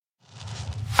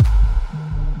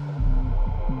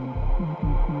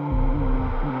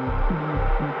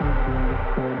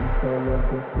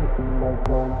Tell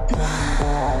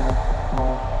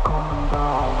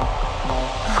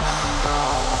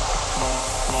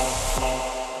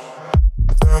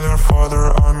your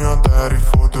father I'm your daddy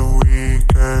for the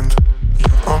weekend. You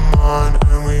are mine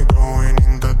and we going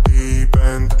in the deep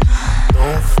end.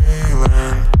 No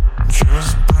feeling,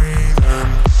 just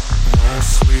breathing. No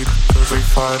sleep, cause we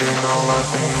fighting all our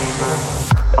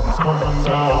demons. I'm coming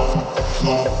down,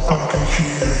 low, I can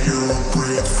hear you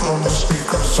breathe from the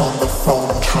speakers on the phone.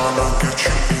 Tryna get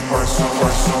you in my soul, my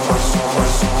soul, my soul, my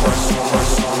soul, my soul, my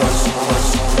soul, my soul, my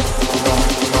soul. No,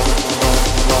 no, no,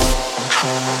 no, I'm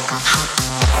tryna get you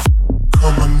in.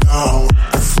 Coming down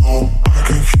the flow, I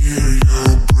can hear you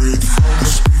breathe from the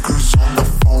speakers on the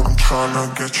phone. I'm tryna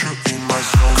get you in my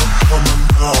zone. Coming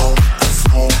down the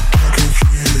flow, I can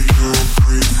hear you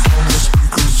breathe from the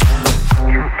speakers on the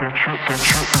phone. Get you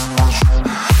in my zone.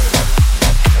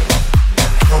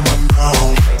 Coming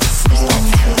down the flow, I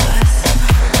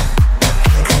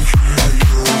can hear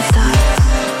you breathe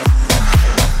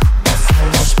from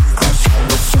the speakers on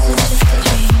the phone.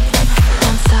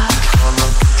 Tryna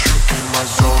get you in my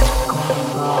zone.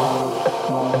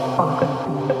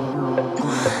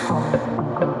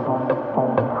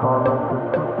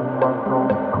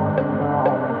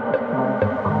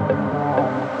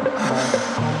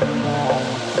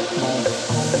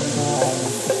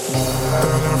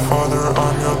 Tell your father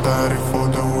I'm your daddy for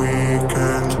the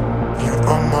weekend. You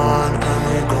are mine and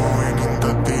we going in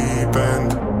the deep end.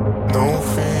 No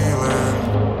feeling,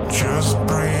 just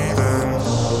breathing.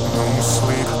 No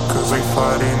sleep, cause we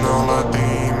fighting all our demons.